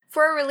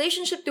for a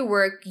relationship to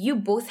work, you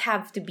both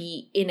have to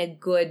be in a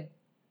good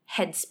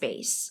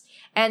headspace.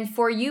 And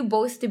for you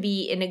both to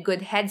be in a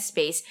good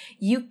headspace,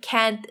 you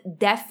can't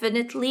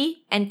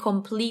definitely and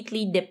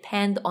completely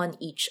depend on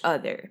each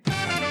other.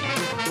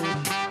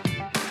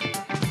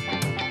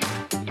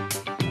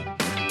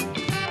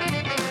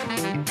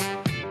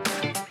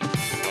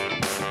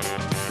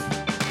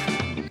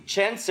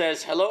 Chen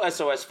says, hello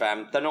SOS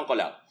fam, tanong ko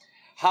lang.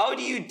 How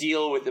do you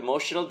deal with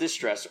emotional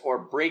distress or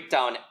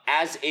breakdown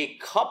as a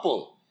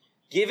couple,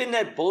 given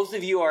that both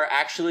of you are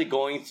actually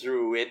going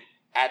through it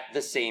at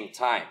the same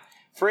time?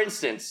 For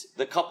instance,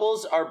 the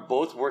couples are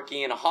both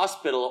working in a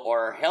hospital or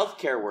are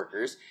healthcare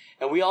workers,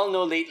 and we all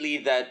know lately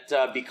that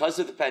because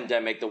of the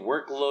pandemic, the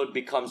workload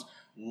becomes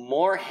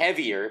more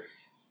heavier,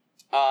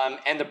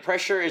 and the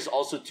pressure is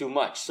also too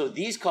much. So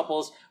these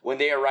couples, when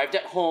they arrived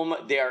at home,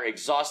 they are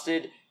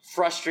exhausted,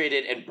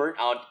 frustrated, and burnt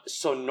out.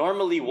 So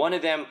normally one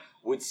of them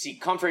would seek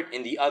comfort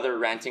in the other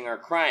ranting or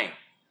crying.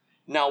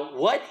 Now,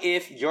 what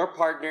if your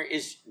partner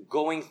is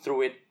going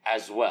through it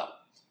as well?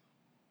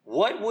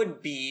 What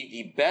would be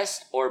the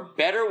best or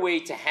better way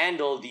to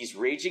handle these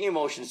raging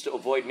emotions to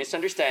avoid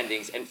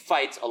misunderstandings and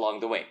fights along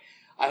the way?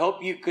 I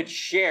hope you could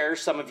share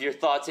some of your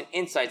thoughts and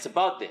insights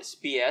about this.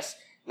 P.S.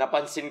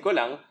 Napansin ko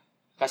lang,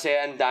 kasi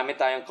ang dami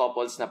tayong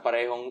couples na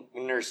parehong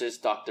nurses,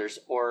 doctors,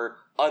 or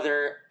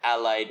other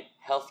allied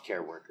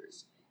healthcare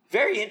workers.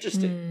 Very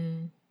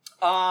interesting.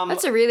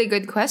 That's a really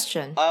good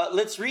question.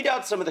 Let's read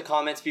out some of the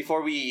comments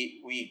before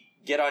we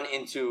get on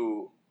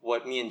into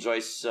what me and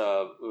Joyce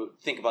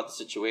think about the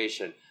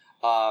situation.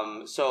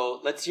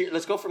 So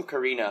let's go from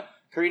Karina.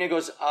 Karina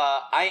goes,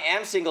 I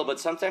am single, but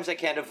sometimes I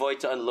can't avoid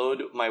to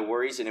unload my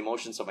worries and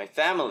emotions on my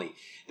family.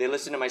 They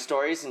listen to my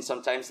stories and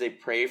sometimes they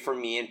pray for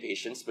me and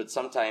patience, but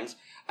sometimes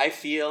I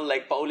feel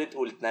like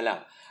paulit-ulit na lang.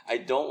 I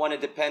don't want to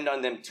depend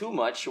on them too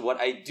much. What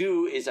I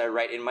do is I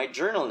write in my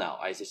journal now.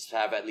 I just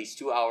have at least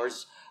 2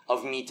 hours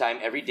of me time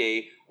every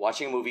day,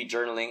 watching a movie,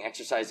 journaling,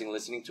 exercising,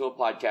 listening to a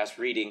podcast,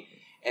 reading,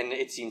 and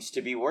it seems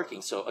to be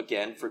working. So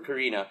again, for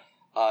Karina,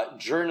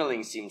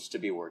 journaling seems to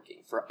be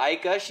working. For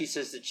Aika, she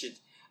says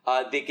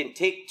that they can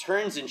take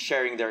turns in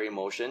sharing their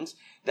emotions.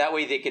 That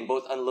way they can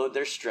both unload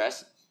their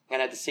stress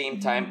and at the same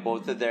time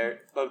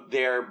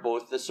they're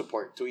both the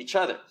support to each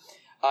other.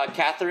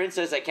 Catherine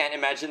says, I can't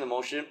imagine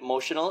the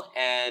emotional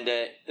and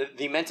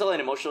the mental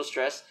and emotional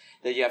stress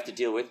that you have to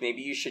deal with.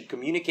 Maybe you should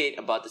communicate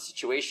about the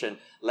situation,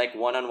 like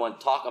one-on-one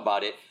talk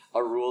about it,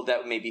 a rule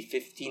that maybe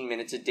 15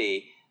 minutes a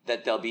day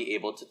that they'll be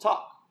able to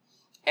talk.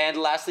 And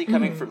lastly,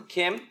 coming from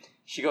Kim,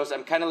 she goes,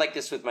 I'm kind of like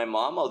this with my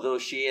mom, although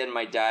she and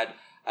my dad,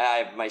 I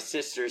have my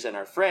sisters and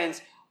our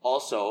friends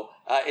also,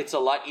 it's a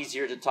lot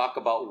easier to talk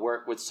about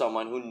work with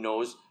someone who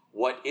knows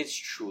what it's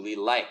truly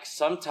like.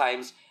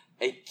 Sometimes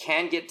it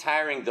can get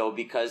tiring though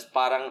because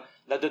parang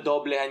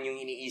nadodoblehan yung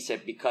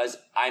iniisip because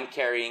I'm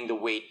carrying the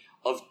weight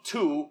of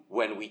two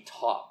when we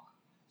talk.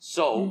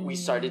 So we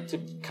started to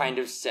kind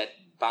of set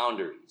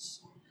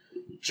boundaries.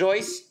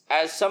 Joyce,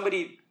 as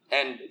somebody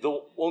and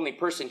the only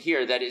person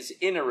here that is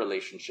in a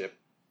relationship,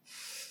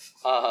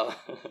 how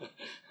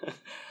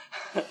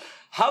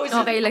is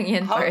okay it? Lang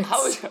yan, How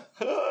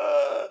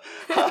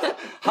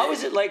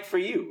is it like for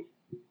you?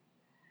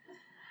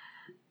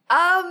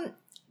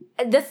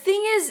 The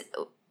thing is,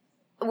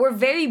 we're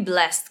very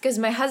blessed because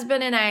my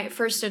husband and I,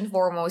 first and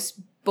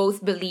foremost,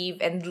 both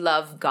believe and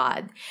love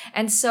God.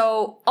 And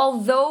so,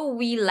 although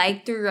we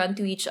like to run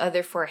to each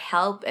other for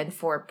help and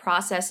for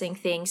processing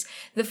things,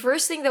 the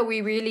first thing that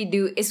we really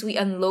do is we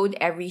unload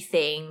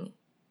everything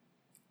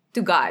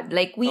to God.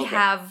 Like we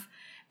have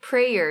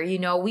prayer,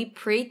 we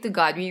pray to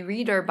God, we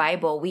read our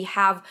Bible, we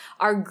have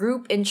our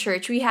group in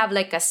church, we have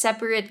like a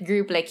separate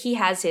group, like he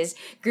has his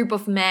group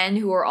of men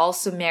who are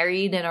also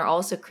married and are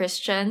also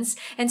Christians,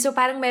 and so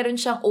parang meron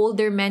siyang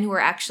older men who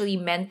are actually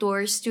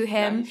mentors to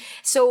him. Nice.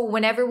 So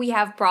whenever we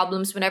have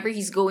problems, whenever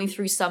he's going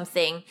through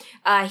something,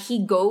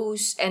 he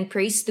goes and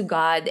prays to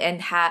God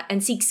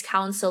and seeks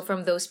counsel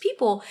from those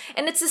people,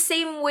 and it's the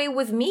same way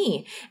with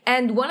me.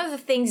 And one of the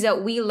things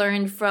that we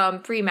learned from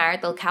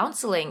premarital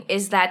counseling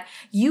is that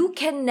you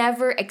can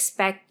never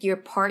expect your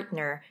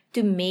partner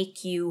to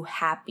make you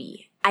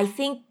happy. I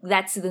think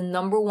that's the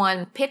number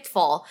one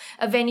pitfall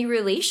of any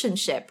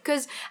relationship,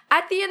 because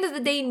at the end of the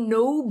day,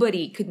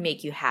 nobody could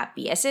make you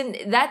happy. As in,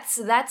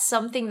 that's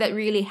something that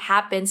really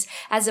happens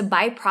as a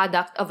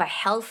byproduct of a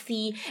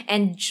healthy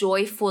and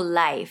joyful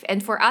life.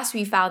 And for us,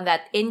 we found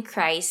that in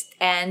Christ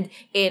and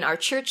in our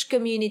church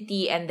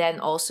community, and then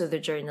also the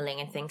journaling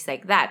and things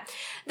like that.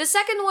 The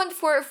second one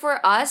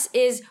for us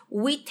is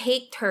we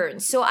take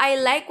turns. So I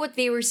like what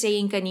they were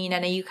saying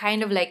kanina, na you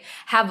kind of like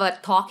have a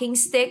talking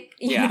stick,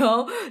 you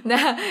know,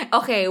 na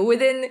okay,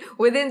 within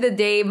the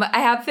day, I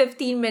have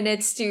 15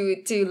 minutes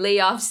to lay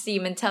off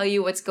steam and tell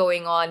you what's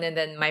going on, and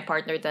then my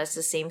partner does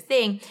the same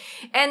thing.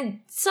 And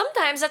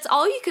sometimes that's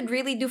all you could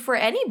really do for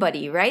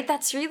anybody, right?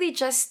 That's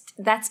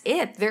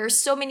it. There are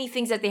so many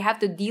things that they have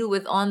to deal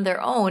with on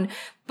their own.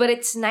 but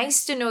it's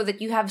nice to know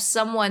that you have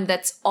someone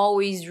that's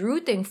always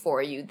rooting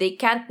for you. They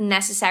can't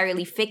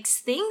necessarily fix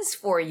things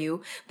for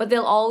you, but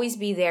they'll always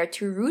be there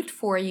to root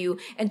for you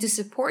and to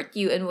support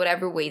you in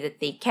whatever way that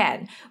they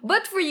can.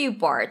 But for you,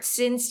 Bart,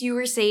 since you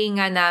were saying,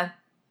 Anna,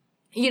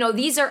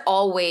 these are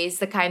always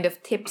the kind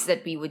of tips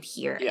that we would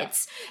hear. Yeah.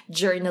 It's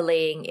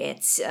journaling,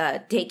 it's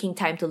taking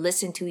time to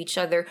listen to each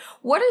other.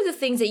 What are the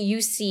things that you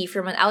see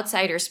from an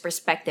outsider's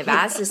perspective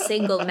as a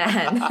single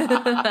man?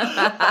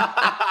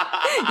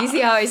 You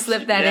see how I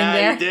slipped that in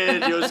there? Yeah, you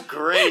did. It was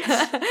great.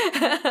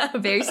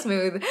 Very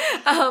smooth.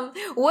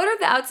 What are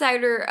the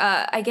outsider,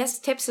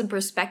 tips and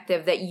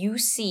perspective that you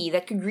see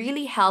that could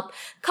really help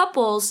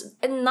couples,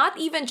 and not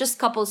even just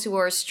couples who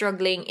are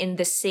struggling in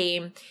the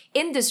same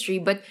industry,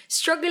 but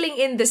struggling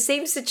in the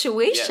same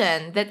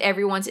situation that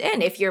everyone's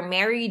in? If you're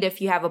married,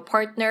 if you have a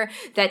partner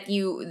that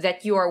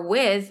you are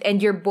with,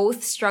 and you're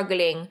both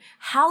struggling,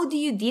 how do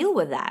you deal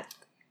with that?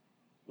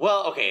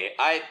 Well, okay,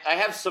 I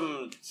have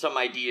some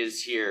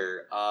ideas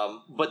here,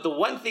 but the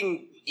one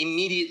thing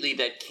immediately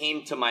that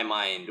came to my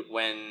mind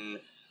when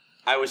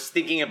I was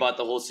thinking about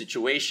the whole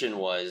situation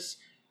was,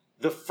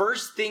 the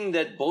first thing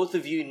that both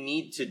of you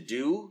need to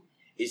do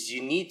is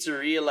you need to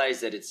realize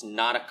that it's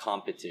not a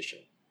competition.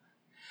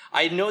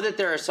 I know that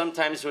there are some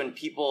times when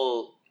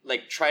people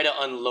try to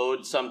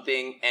unload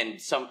something,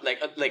 and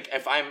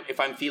if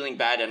I'm feeling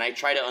bad and I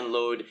try to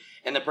unload,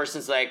 and the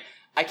person's like,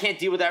 I can't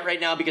deal with that right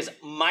now because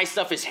my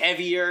stuff is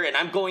heavier and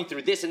I'm going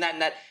through this and that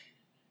and that.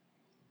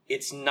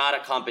 It's not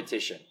a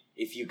competition.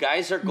 If you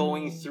guys are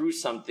going through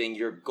something,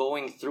 you're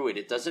going through it.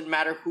 It doesn't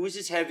matter whose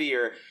is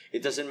heavier.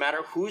 It doesn't matter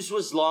whose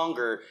was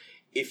longer.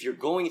 If you're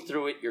going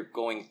through it, you're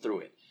going through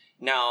it.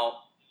 Now,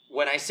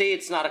 when I say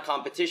it's not a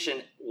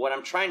competition, what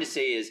I'm trying to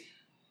say is,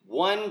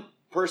 one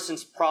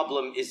person's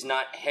problem is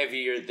not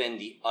heavier than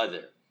the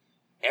other.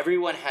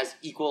 Everyone has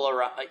equal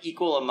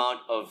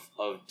amount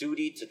of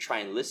duty to try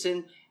and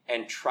listen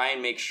and try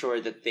and make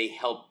sure that they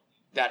help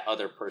that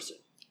other person.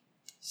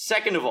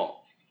 Second of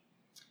all,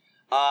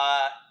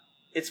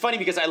 it's funny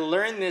because I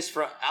learned this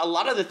from, a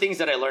lot of the things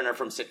that I learn are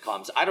from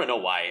sitcoms. I don't know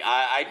why.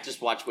 I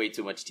just watch way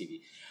too much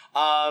TV.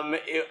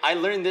 I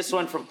learned this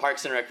one from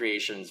Parks and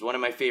Recreations, one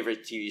of my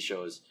favorite TV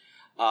shows,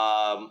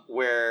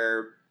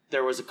 where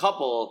there was a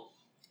couple.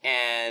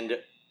 And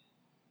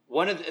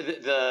one of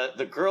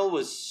the girl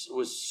was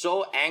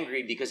so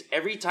angry because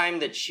every time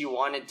that she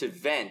wanted to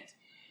vent,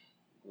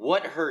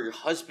 what her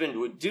husband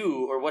would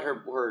do, or what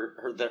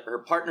her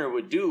partner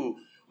would do,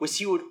 was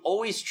he would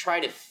always try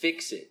to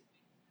fix it.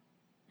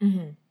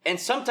 Mm-hmm. And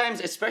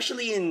sometimes,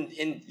 especially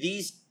in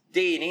these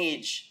day and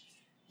age,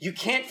 you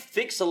can't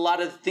fix a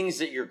lot of the things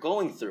that you're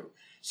going through.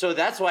 So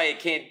that's why it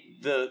can't.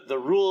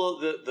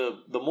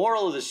 The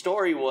moral of the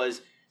story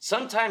was,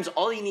 sometimes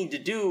all you need to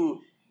do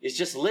is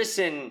just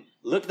listen,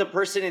 look the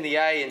person in the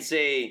eye and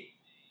say,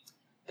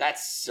 that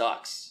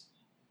sucks.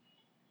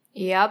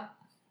 Yep.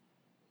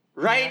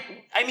 Right? Yeah.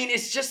 I mean,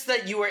 it's just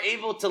that you were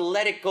able to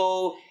let it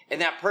go,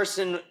 and that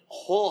person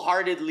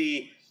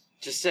wholeheartedly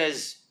just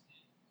says,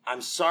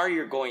 I'm sorry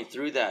you're going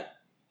through that.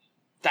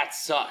 That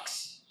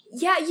sucks.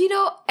 Yeah,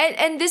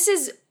 and this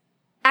is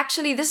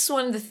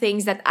one of the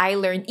things that I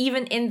learned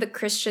even in the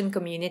Christian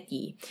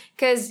community.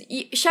 Because,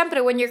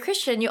 syempre, when you're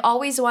Christian, you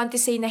always want to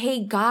say na,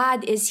 hey,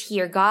 God is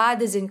here.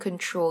 God is in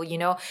control,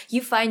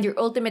 You find your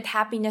ultimate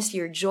happiness,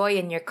 your joy,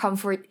 and your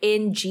comfort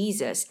in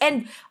Jesus.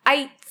 And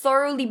I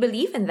thoroughly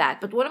believe in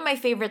that. But one of my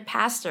favorite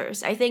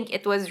pastors, I think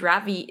it was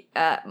Ravi,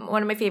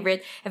 one of my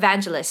favorite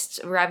evangelists,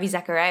 Ravi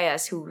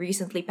Zacharias, who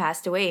recently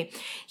passed away,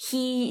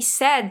 he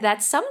said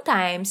that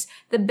sometimes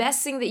the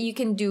best thing that you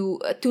can do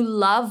to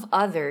love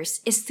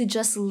others is to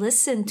just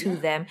listen to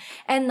them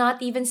and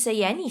not even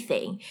say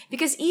anything.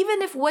 Because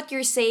even if what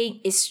you're saying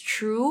is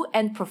true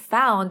and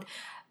profound,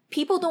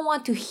 people don't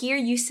want to hear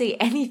you say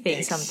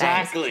anything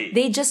sometimes. Exactly.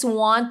 They just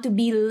want to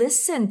be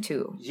listened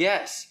to.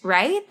 Yes.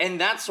 Right? And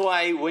that's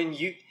why when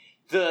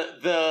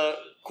the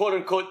quote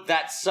unquote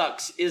that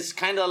sucks is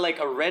kind of like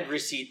a red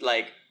receipt.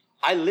 Like,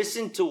 I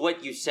listened to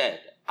what you said.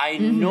 I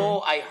know,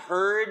 I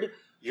heard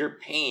your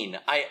pain.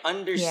 I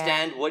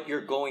understand what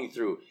you're going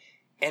through.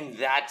 And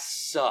that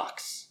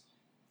sucks.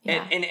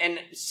 Yeah. And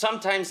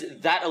sometimes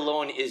that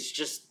alone is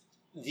just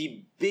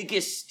the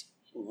biggest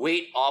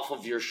weight off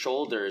of your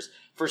shoulders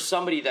for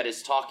somebody that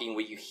is talking,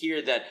 where you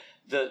hear that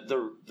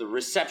the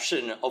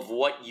reception of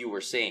what you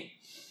were saying.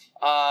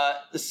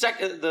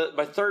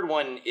 My third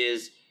one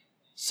is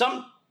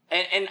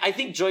and I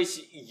think, Joyce,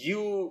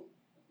 you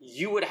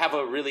would have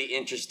a really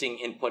interesting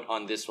input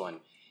on this one,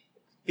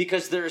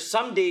 because there are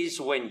some days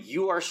when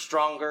you are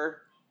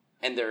stronger,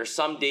 and there are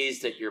some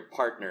days that your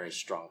partner is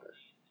stronger.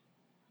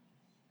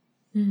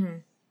 Mm-hmm.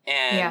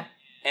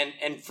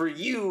 And for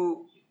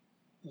you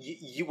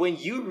when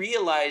you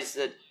realize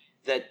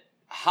that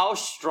how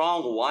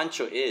strong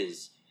Juancho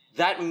is,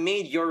 that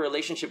made your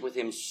relationship with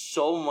him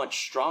so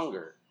much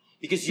stronger,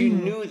 because you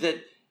knew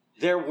that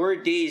there were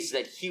days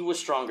that he was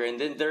stronger, and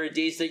then there are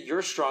days that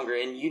you're stronger,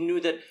 and you knew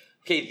that,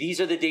 okay, these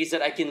are the days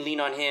that I can lean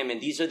on him,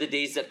 and these are the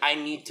days that I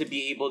need to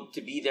be able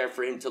to be there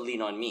for him to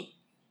lean on me.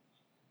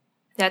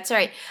 That's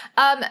right.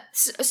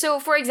 So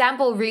for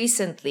example,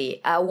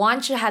 recently,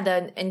 Wancha had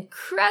an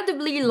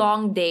incredibly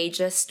long day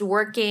just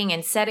working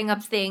and setting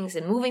up things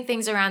and moving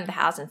things around the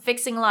house and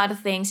fixing a lot of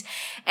things.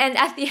 And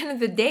at the end of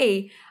the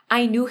day,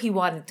 I knew he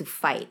wanted to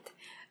fight.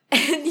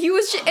 And it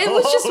was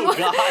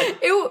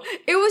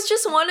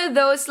just one of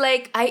those,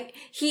 like,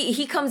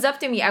 he comes up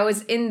to me. I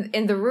was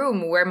in the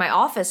room where my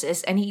office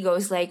is, and he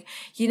goes like,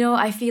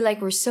 I feel like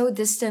we're so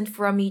distant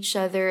from each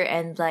other,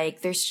 and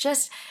like there's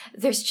just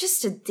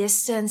a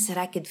distance that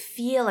I could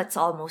feel. It's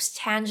almost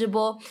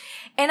tangible.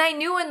 And I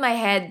knew in my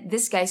head,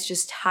 this guy's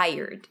just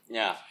tired.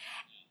 Yeah.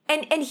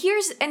 And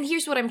here's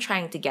what I'm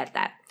trying to get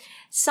at.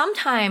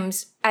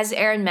 Sometimes, as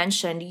Aaron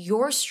mentioned,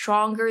 you're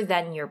stronger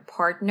than your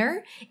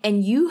partner,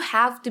 and you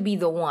have to be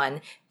the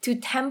one to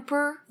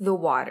temper the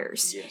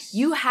waters. Yes.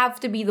 You have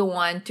to be the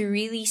one to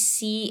really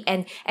see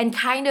and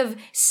kind of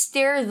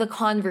steer the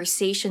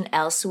conversation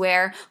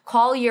elsewhere.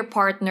 Call your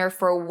partner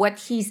for what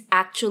he's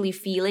actually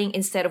feeling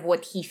instead of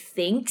what he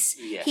thinks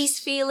he's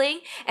feeling.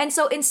 And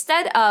so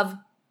instead of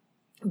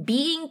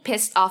being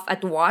pissed off at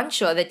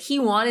Wancho that he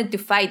wanted to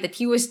fight, that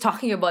he was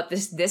talking about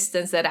this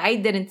distance that I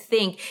didn't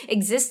think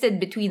existed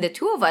between the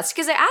two of us.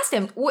 Because I asked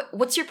him,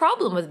 what's your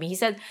problem with me? He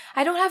said,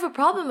 I don't have a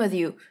problem with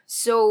you.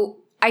 So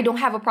I don't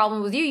have a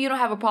problem with you. You don't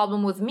have a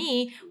problem with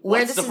me.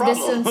 Where does the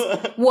distance?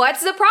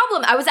 What's the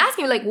problem? I was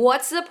asking him, like,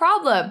 what's the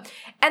problem?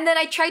 And then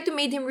I tried to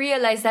make him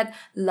realize that,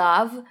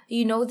 love,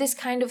 this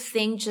kind of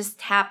thing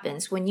just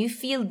happens. When you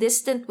feel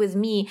distant with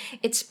me,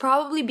 it's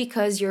probably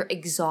because you're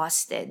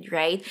exhausted,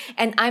 right?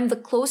 And I'm the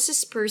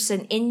closest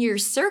person in your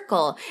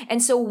circle.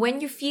 And so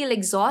when you feel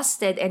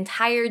exhausted and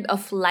tired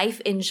of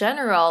life in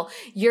general,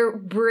 your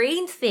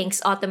brain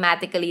thinks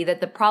automatically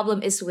that the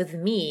problem is with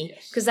me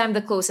because I'm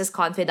the closest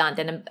confidant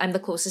and I'm the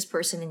closest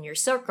person in your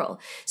circle.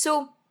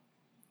 So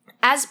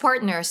as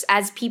partners,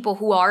 as people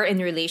who are in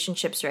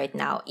relationships right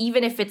now,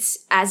 even if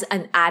it's as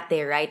an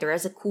ate, right, or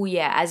as a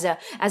kuya,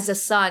 as a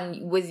son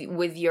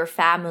with your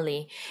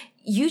family,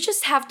 you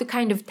just have to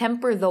kind of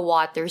temper the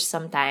waters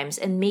sometimes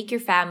and make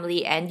your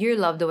family and your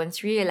loved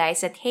ones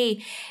realize that,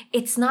 hey,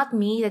 it's not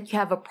me that you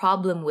have a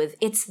problem with.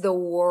 It's the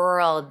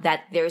world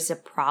that there's a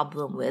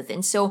problem with.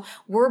 And so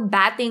we're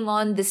batting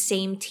on the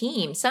same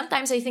team.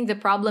 Sometimes I think the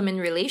problem in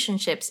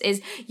relationships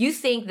is you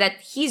think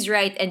that he's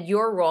right and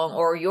you're wrong,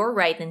 or you're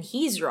right and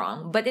he's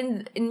wrong. But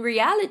in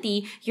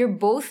reality, you're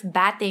both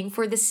batting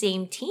for the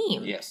same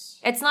team. Yes.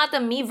 It's not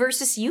a me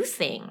versus you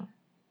thing.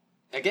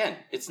 Again,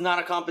 it's not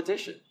a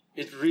competition.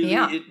 It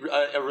really,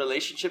 a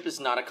relationship is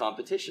not a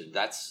competition.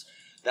 That's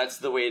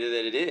the way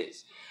that it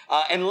is.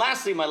 And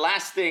lastly, my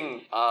last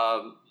thing,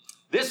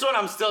 this one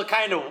I'm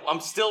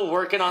still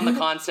working on the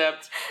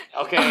concept.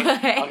 Okay.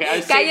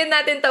 Kaya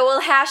natin to.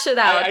 We'll hash it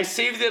out. I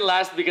saved it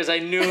last because I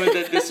knew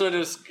that this one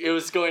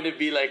was going to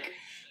be like,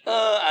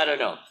 I don't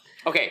know.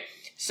 Okay,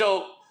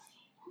 so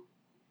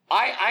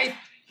I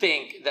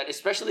think that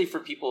especially for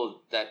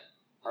people that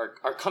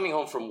are coming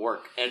home from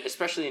work, and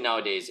especially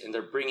nowadays, and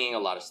they're bringing a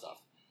lot of stuff.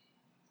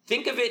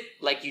 Think of it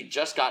like you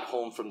just got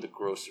home from the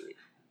grocery.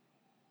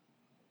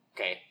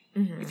 Okay?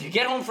 Mm-hmm. If you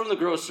get home from the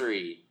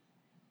grocery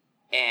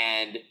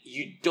and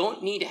you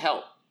don't need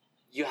help,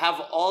 you have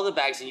all the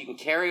bags and you can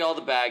carry all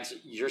the bags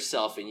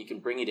yourself and you can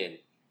bring it in,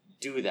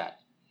 do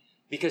that.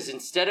 Because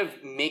instead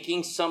of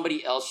making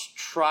somebody else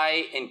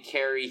try and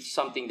carry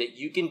something that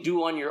you can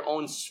do on your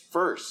own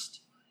first,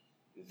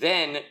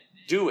 then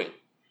do it.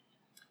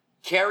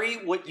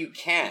 Carry what you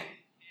can.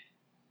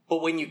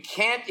 But when you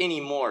can't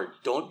anymore,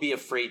 don't be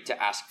afraid to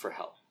ask for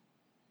help.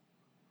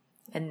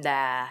 And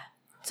sobrang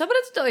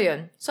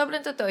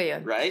totoo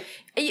yun. Right?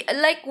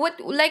 Like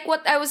what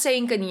I was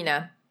saying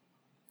kanina.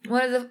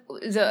 One of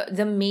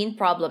the main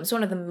problems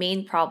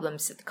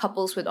that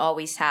couples would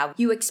always have,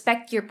 you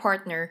expect your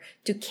partner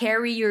to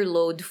carry your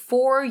load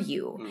for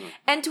you. Mm.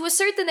 And to a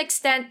certain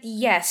extent,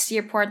 yes,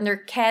 your partner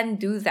can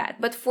do that.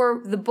 But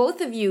for the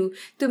both of you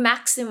to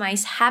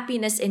maximize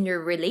happiness in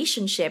your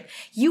relationship,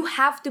 you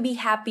have to be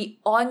happy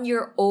on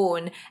your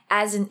own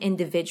as an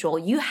individual.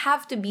 You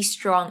have to be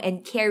strong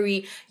and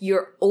carry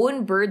your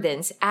own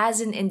burdens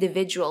as an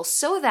individual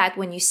so that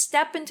when you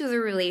step into the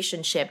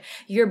relationship,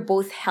 you're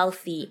both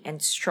healthy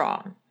and strong.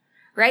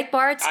 Right,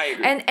 Bart? I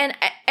agree.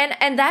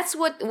 And that's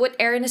what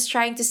Aaron is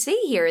trying to say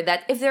here,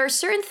 that if there are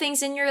certain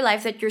things in your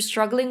life that you're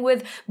struggling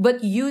with,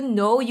 but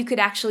you could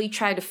actually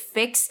try to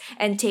fix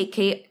and take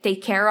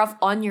care of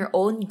on your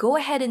own, go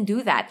ahead and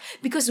do that.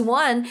 Because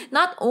one,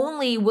 not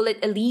only will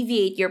it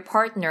alleviate your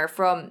partner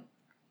from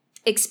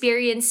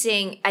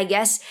experiencing, I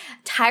guess,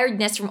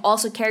 tiredness from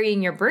also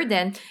carrying your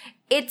burden,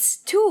 it's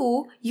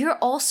two, you're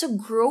also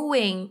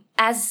growing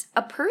as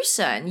a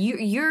person.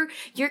 You're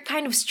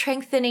kind of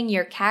strengthening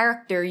your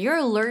character.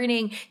 You're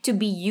learning to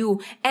be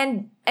you.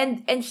 And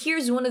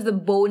here's one of the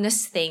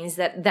bonus things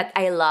that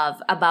I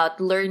love about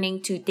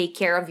learning to take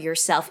care of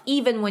yourself,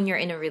 even when you're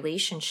in a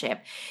relationship.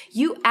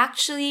 You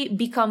actually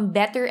become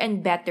better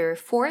and better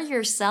for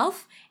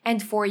yourself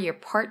and for your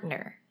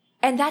partner.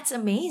 And that's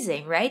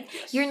amazing, right?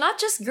 Yes. You're not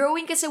just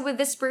growing kasi with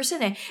this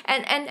person eh.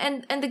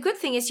 And the good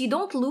thing is you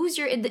don't lose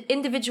your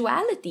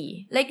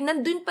individuality. Like,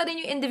 nandun pa rin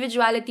yung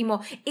individuality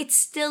mo. It's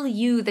still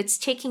you that's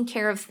taking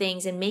care of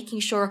things and making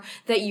sure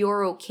that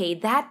you're okay.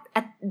 That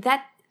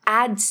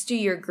adds to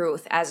your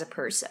growth as a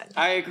person.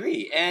 I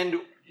agree.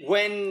 And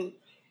when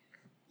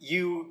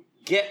you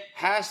get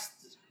past,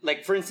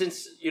 like, for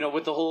instance,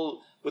 with the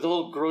whole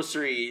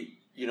grocery,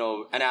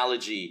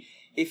 analogy,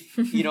 if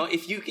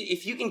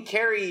if you can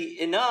carry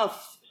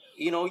enough,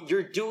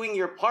 you're doing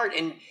your part,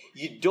 and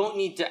you don't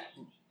need to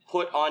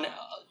put on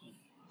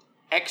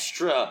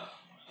extra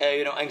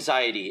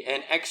anxiety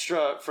and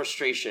extra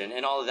frustration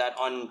and all of that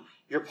on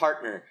your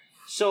partner.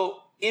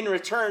 So in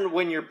return,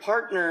 when your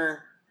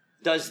partner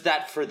does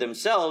that for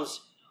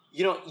themselves,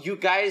 you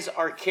guys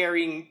are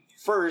carrying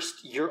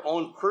first your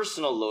own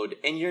personal load,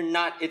 and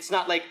it's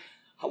not like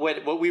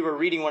what we were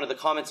reading one of the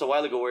comments a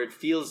while ago, where it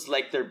feels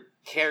like they're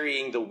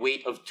carrying the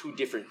weight of two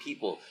different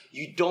people.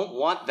 You don't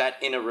want that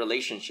in a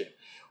relationship.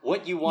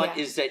 What you want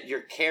is that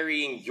you're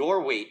carrying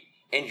your weight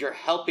and you're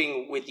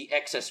helping with the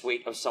excess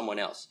weight of someone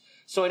else.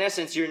 So in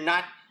essence,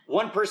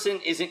 one person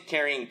isn't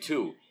carrying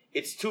two.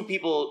 It's two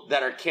people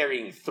that are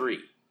carrying three.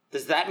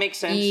 Does that make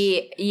sense?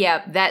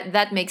 Yeah,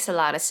 that makes a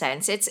lot of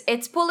sense.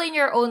 It's pulling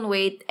your own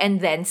weight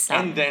and then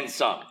some. And then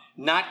some.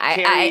 Not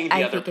carrying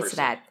the other person. I think it's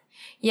that.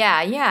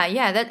 Yeah.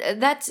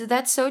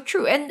 That's so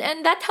true. And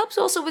that helps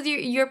also with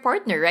your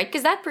partner, right?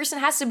 Because that person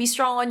has to be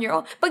strong on your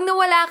own. Pag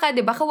nawala ka,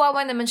 diba,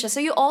 kawawa naman siya.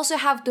 So you also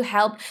have to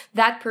help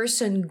that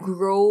person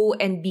grow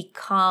and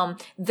become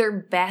their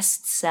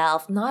best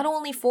self, not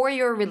only for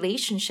your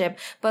relationship,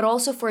 but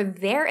also for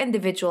their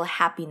individual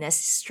happiness,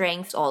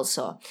 strength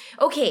also.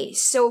 Okay,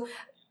 so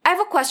I have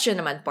a question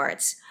naman,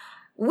 Parts.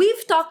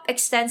 We've talked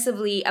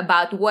extensively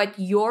about what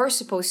you're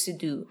supposed to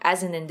do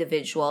as an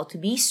individual to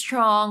be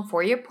strong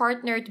for your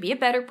partner, to be a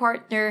better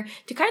partner,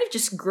 to kind of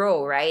just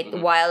grow, right?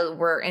 Mm-hmm. While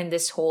we're in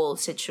this whole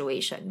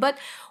situation. But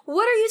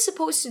what are you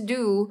supposed to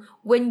do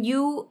when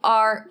you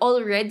are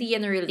already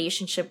in a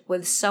relationship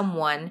with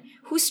someone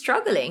who's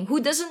struggling, who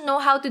doesn't know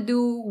how to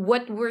do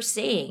what we're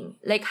saying?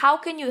 Like, how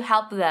can you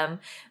help them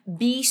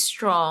be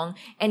strong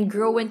and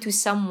grow into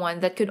someone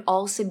that could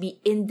also be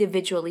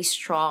individually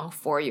strong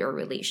for your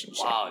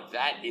relationship? Wow,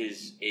 that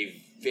is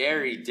a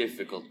very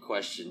difficult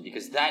question,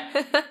 because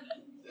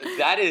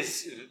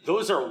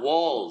those are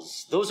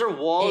walls. Those are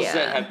walls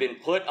that have been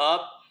put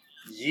up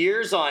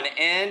years on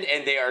end,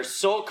 and they are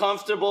so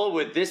comfortable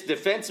with this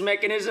defense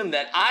mechanism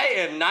that I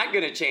am not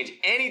going to change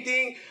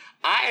anything.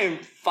 I am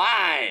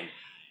fine.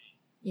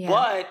 Yeah.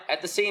 But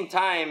at the same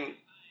time,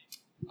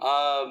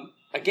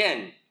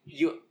 again,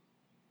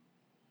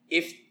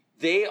 if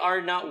they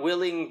are not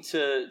willing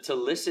to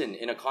listen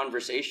in a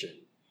conversation,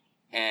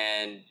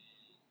 and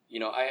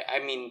I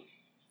mean,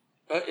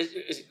 a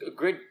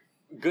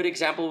good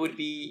example would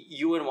be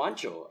you and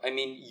Juancho. I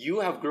mean, you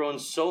have grown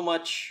so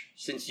much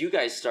since you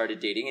guys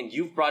started dating, and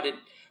you've brought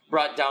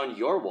down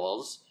your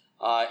walls,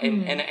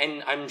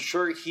 and I'm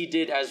sure he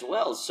did as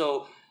well.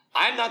 So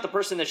I'm not the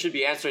person that should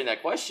be answering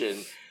that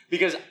question,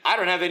 because I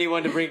don't have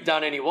anyone to break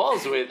down any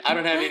walls with. I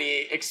don't have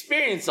any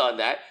experience on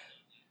that.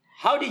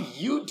 How do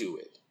you do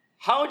it?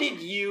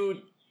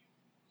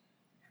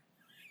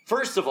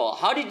 First of all,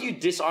 how did you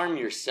disarm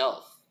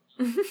yourself?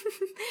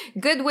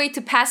 Good way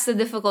to pass the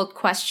difficult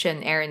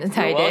question, Aaron and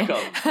You're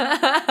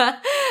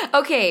welcome.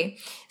 Okay,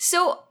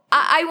 so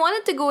I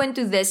wanted to go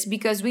into this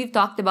because we've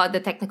talked about the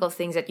technical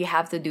things that you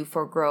have to do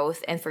for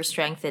growth and for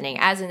strengthening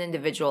as an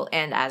individual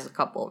and as a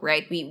couple,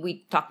 right?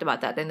 We talked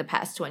about that in the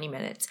past 20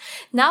 minutes.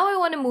 Now I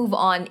want to move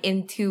on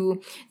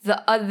into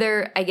the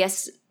other, I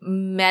guess,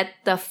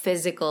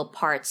 metaphysical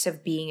parts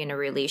of being in a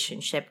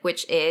relationship,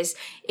 which is,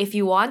 if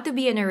you want to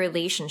be in a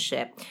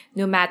relationship,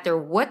 no matter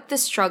what the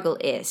struggle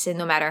is and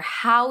no matter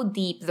how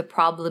deep the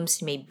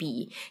problems may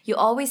be, you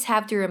always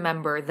have to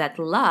remember that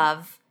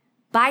love,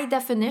 by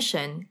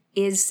definition,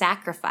 is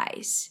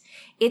sacrifice.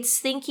 It's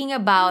thinking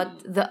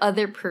about the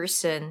other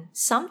person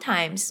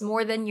sometimes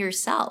more than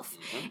yourself.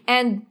 Mm-hmm.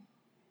 And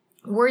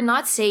we're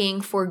not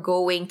saying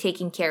foregoing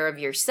taking care of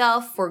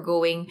yourself,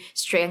 foregoing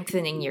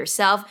strengthening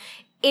yourself.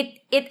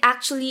 It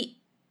actually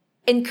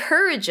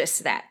encourages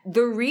that.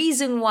 The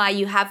reason why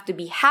you have to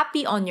be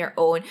happy on your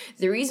own,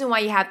 the reason why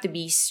you have to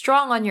be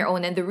strong on your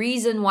own, and the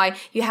reason why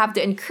you have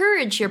to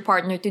encourage your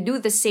partner to do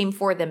the same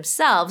for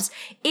themselves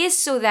is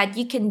so that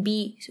you can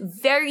be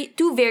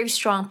two very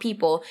strong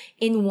people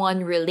in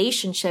one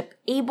relationship,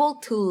 able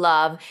to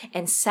love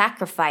and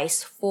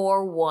sacrifice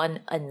for one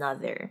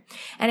another.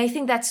 And I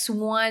think that's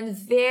one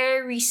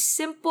very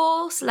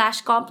simple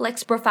 /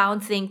 complex,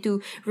 profound thing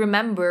to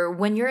remember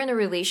when you're in a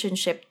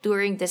relationship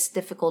during this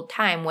difficult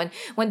time.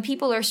 When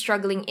people are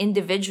struggling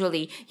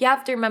individually, you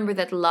have to remember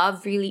that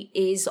love really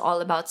is all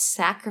about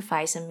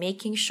sacrifice and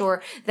making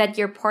sure that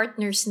your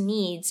partner's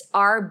needs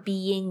are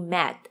being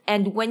met.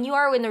 And when you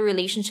are in a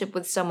relationship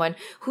with someone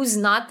who's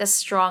not as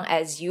strong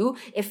as you,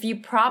 if you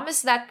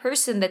promise that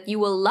person that you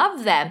will love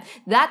love them,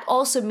 that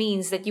also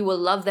means that you will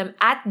love them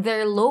at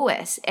their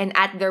lowest and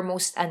at their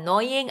most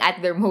annoying,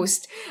 at their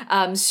most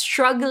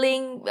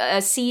struggling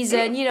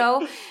season,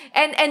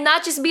 and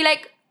not just be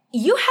like,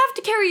 you have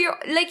to carry your,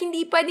 like,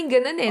 hindi pwedeng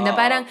ganun eh, na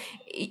parang,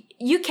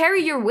 you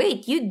carry your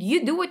weight.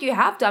 You do what you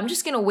have to. I'm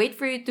just gonna wait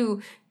for you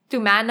to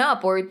man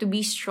up or to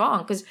be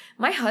strong. Because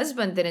my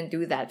husband didn't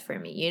do that for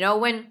me.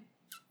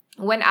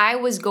 When I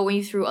was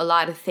going through a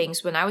lot of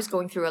things, when I was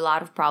going through a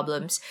lot of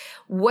problems,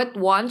 what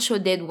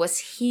Juancho did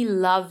was he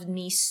loved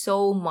me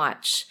so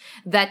much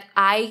that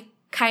I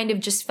kind of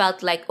just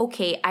felt like,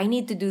 okay, I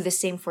need to do the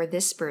same for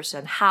this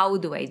person. How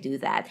do I do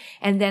that?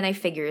 And then I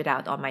figure it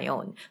out on my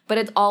own. But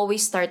it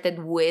always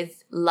started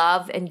with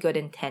love and good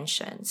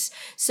intentions.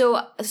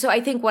 So I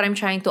think what I'm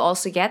trying to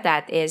also get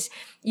at is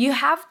you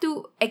have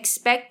to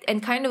expect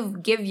and kind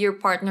of give your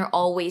partner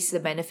always the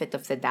benefit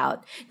of the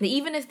doubt. Now,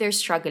 even if they're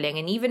struggling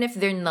and even if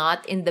they're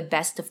not in the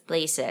best of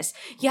places,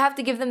 you have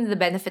to give them the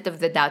benefit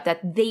of the doubt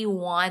that they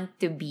want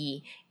to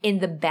be in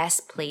the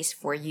best place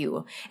for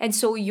you. And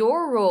so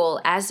your role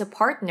as a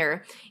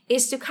partner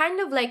is to kind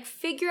of like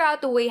figure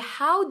out a way,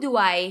 how do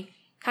I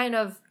kind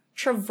of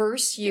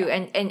traverse you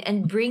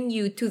and bring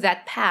you to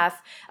that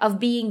path of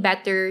being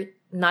better,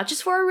 not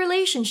just for a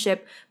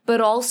relationship, but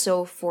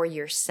also for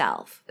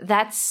yourself.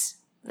 That's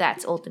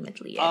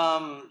ultimately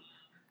it.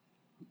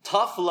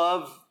 Tough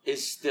love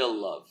is still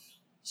love.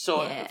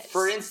 So, Yes.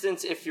 for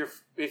instance, if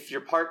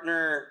your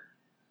partner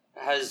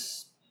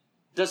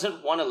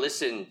doesn't want to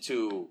listen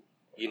to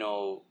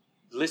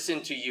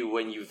you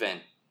when you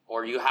vent,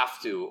 or you have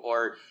to,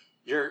 or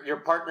your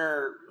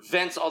partner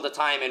vents all the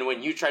time, and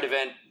when you try to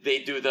vent, they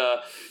do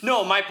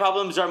no, my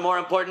problems are more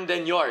important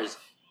than yours.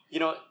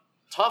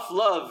 Tough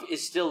love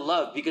is still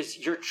love because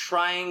you're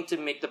trying to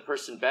make the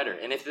person better.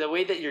 And if the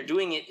way that you're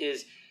doing it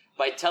is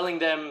by telling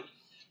them,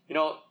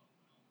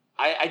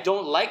 I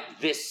don't like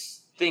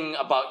this thing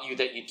about you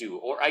that you do,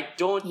 or I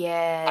don't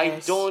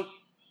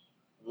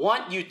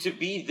want you to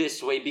be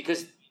this way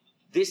because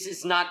this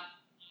is not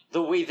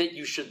the way that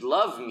you should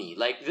love me.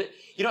 Like,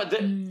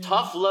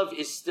 tough love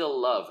is still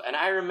love. And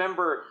I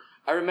remember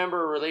a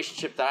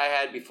relationship that I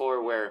had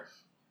before where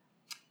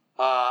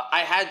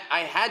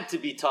I had to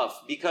be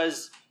tough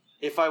because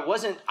if I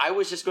wasn't, I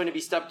was just going to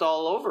be stepped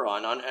all over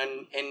on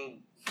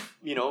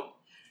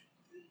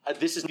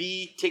this is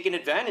be taken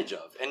advantage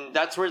of. And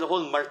that's where the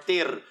whole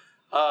martir,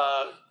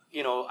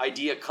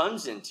 idea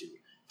comes into.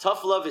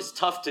 Tough love is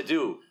tough to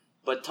do,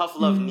 but tough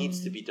love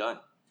needs to be done.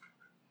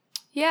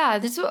 Yeah,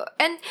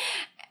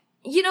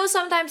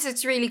 sometimes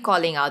it's really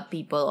calling out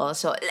people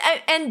also.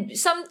 And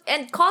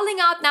calling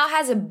out now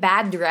has a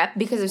bad rep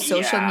because of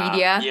social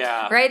media.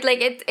 Yeah. Right? Like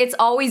it's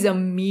always a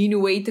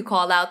mean way to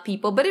call out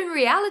people. But in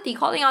reality,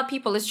 calling out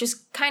people is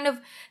just kind of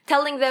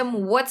telling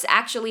them what's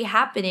actually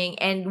happening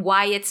and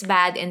why it's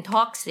bad and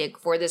toxic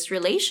for this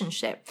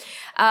relationship.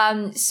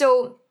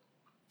 So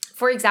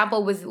for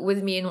example,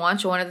 with me and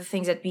Juancho, one of the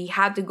things that we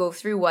had to go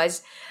through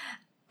was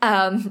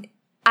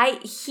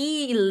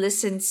he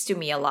listens to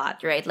me a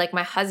lot, right? Like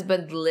my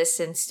husband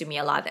listens to me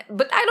a lot,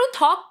 but I don't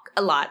talk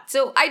a lot.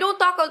 So I don't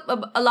talk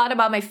a lot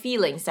about my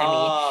feelings.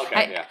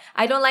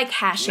 I don't like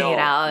hashing it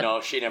out. No,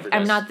 she never does.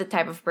 I'm not the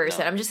type of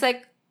person. No. I'm just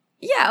like,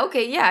 yeah,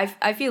 okay, yeah,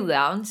 I feel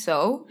down.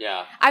 So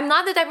yeah, I'm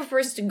not the type of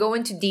person to go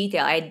into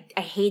detail. I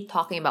hate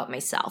talking about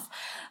myself.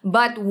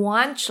 But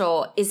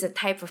Juancho is a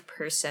type of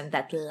person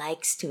that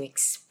likes to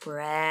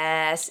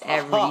express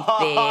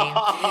everything.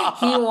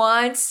 He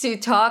wants to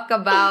talk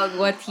about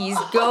what he's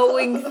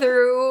going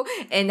through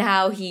and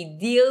how he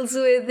deals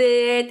with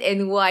it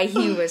and why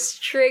he was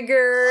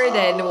triggered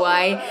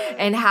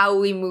and how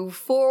we move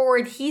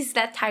forward. He's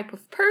that type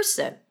of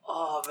person.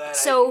 Oh man,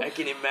 So- I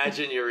can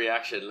imagine your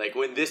reaction. Like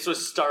when this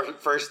was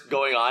first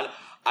going on,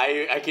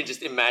 I can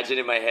just imagine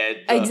in my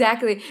head.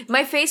 Exactly.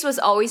 My face was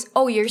always,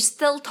 "Oh, you're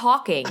still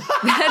talking."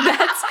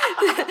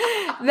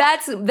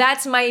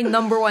 that's my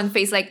number one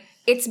face. Like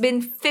it's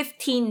been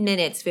 15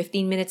 minutes.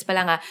 15 minutes pa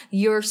lang ah.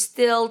 You're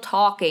still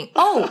talking.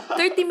 Oh,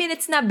 30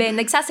 minutes na, Ben.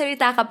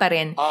 Nagsasalita ka pa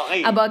rin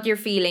Okay. about your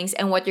feelings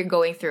and what you're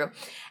going through.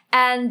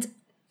 And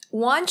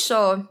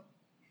Juancho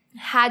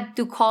had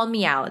to call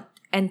me out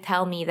and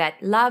tell me that,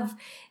 love,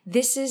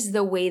 this is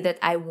the way that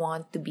I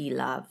want to be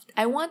loved.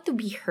 I want to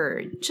be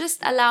heard.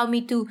 Just allow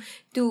me to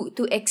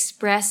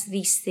express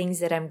these things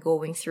that I'm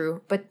going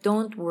through. But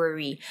don't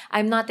worry.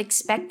 I'm not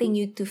expecting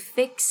you to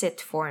fix it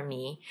for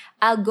me.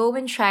 I'll go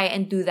and try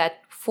and do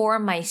that for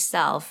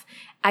myself.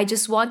 I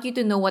just want you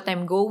to know what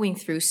I'm going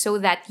through so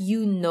that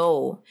you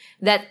know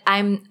that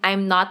I'm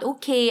not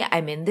okay.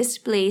 I'm in this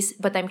place,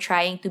 but I'm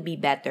trying to be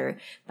better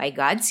by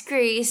God's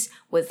grace,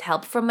 with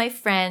help from my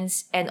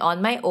friends and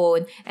on my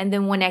own. And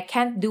then when I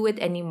can't do it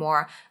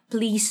anymore,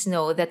 please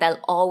know that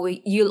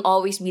you'll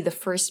always be the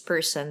first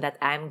person that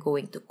I'm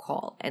going to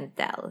call and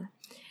tell.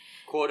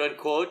 Quote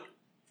unquote,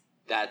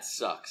 that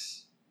sucks.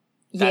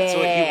 That's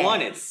what he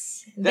wanted.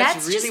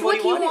 That's really just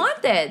what what he he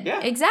wanted. wanted.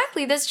 Yeah.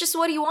 Exactly. That's just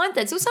what he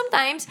wanted. So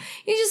sometimes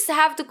you just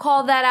have to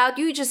call that out.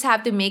 You just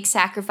have to make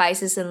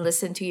sacrifices and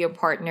listen to your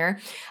partner.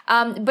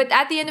 But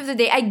at the end of the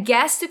day, I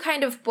guess to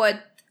kind of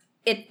put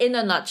it in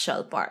a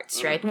nutshell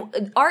parts, right?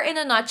 Our in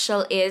a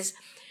nutshell is,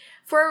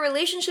 for a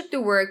relationship to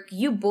work,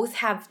 you both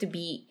have to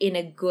be in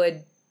a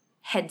good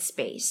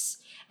headspace.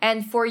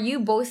 And for you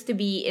both to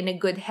be in a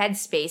good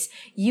headspace,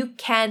 you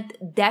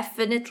can't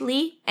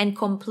definitely and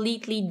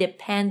completely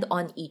depend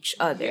on each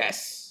other.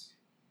 Yes.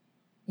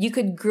 You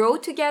could grow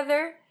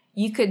together.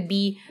 You could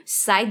be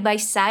side by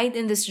side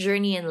in this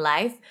journey in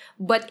life.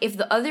 But if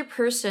the other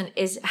person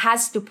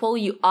has to pull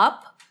you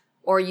up,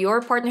 or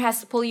your partner has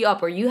to pull you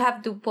up, or you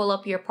have to pull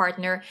up your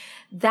partner,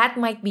 that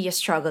might be a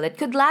struggle. It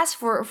could last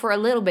for a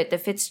little bit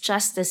if it's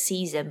just a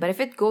season. But if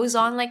it goes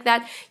on like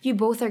that, you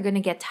both are going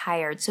to get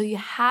tired. So you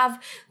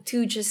have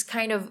to just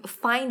kind of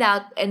find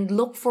out and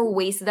look for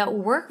ways that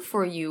work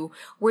for you,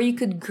 where you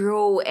could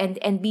grow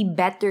and be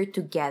better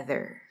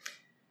together.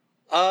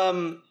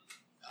 I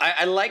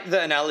like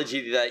the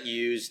analogy that you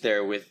used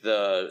there with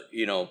the,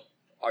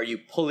 are you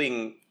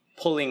pulling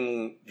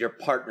your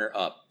partner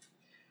up?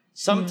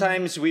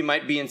 Sometimes we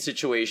might be in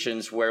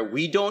situations where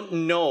we don't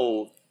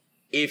know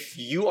if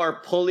you are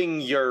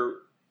pulling your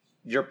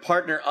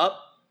partner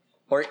up,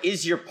 or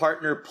is your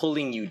partner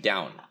pulling you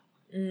down.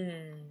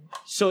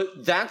 So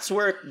that's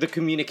where the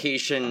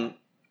communication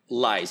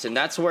lies, and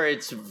that's where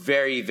it's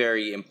very,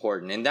 very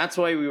important. And that's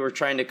why we were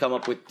trying to come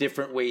up with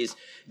different ways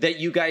that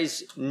you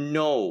guys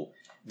know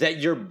that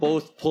you're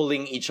both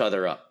pulling each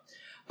other up.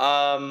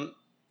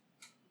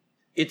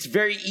 It's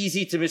very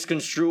easy to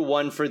misconstrue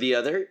one for the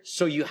other.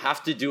 So you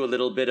have to do a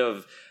little bit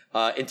of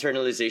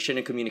internalization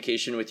and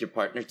communication with your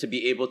partner to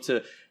be able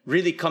to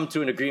really come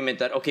to an agreement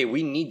that, okay,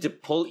 we need to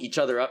pull each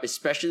other up,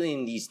 especially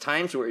in these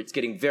times where it's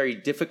getting very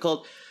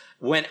difficult.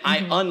 When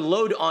I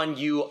unload on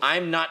you,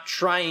 I'm not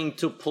trying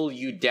to pull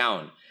you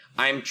down.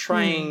 I'm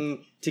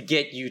trying to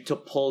get you to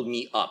pull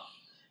me up.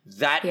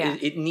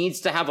 It needs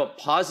to have a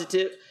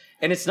positive...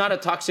 And it's not a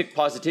toxic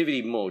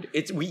positivity mode.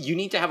 You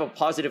need to have a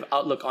positive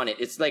outlook on it.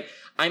 It's like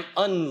I'm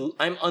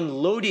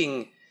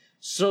unloading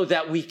so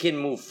that we can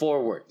move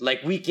forward.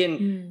 Like we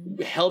can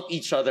help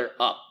each other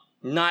up.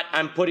 Not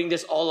I'm putting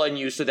this all on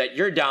you so that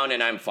you're down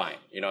and I'm fine.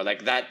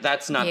 Like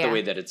that's not the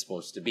way that it's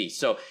supposed to be.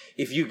 So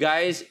if you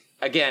guys,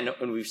 again,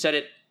 and we've said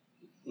it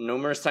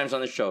numerous times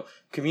on the show,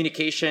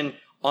 communication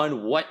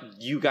on what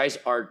you guys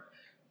are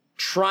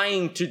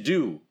trying to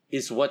do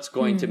is what's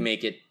going to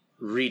make it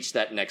reach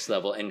that next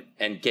level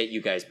and get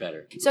you guys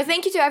better. So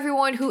thank you to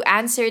everyone who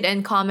answered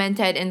and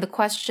commented in the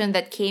question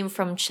that came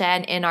from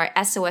Chen in our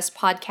SOS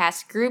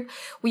podcast group.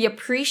 We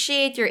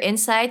appreciate your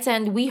insights,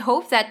 and we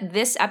hope that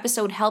this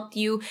episode helped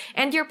you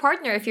and your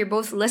partner, if you're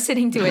both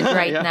listening to it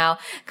right now,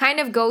 kind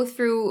of go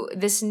through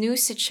this new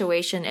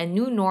situation and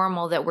new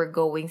normal that we're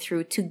going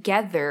through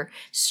together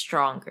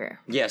stronger.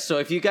 Yeah, so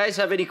if you guys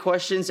have any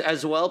questions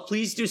as well,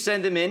 please do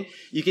send them in.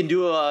 You can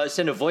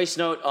send a voice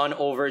note on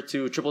over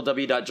to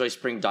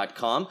www.joyspring.com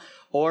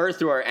or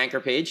through our Anchor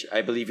page.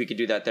 I believe we could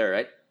do that there,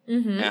 right?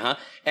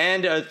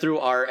 And through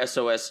our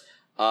SOS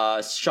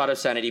Shot of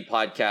Sanity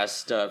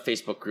podcast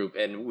Facebook group,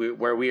 and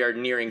where we are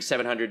nearing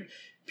 700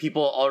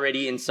 people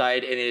already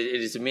inside, and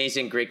it is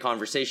amazing, great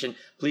conversation.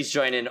 Please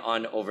join in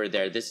on over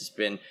there. This has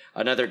been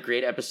another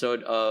great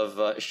episode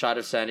of Shot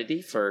of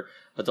Sanity for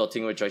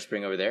Adulting with Joy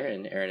Spring over there,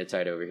 and Aaron and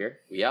Tide over here.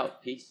 We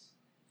out. Peace.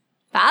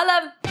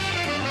 Paalam!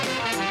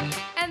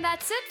 And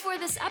that's it for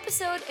this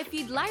episode. If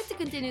you'd like to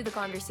continue the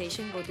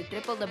conversation, go to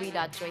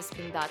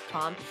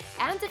www.joyspring.com.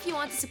 And if you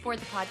want to support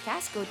the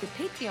podcast, go to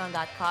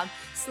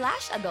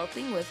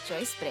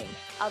patreon.com/adultingwithjoyspring.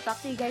 I'll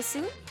talk to you guys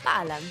soon.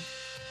 Paalam!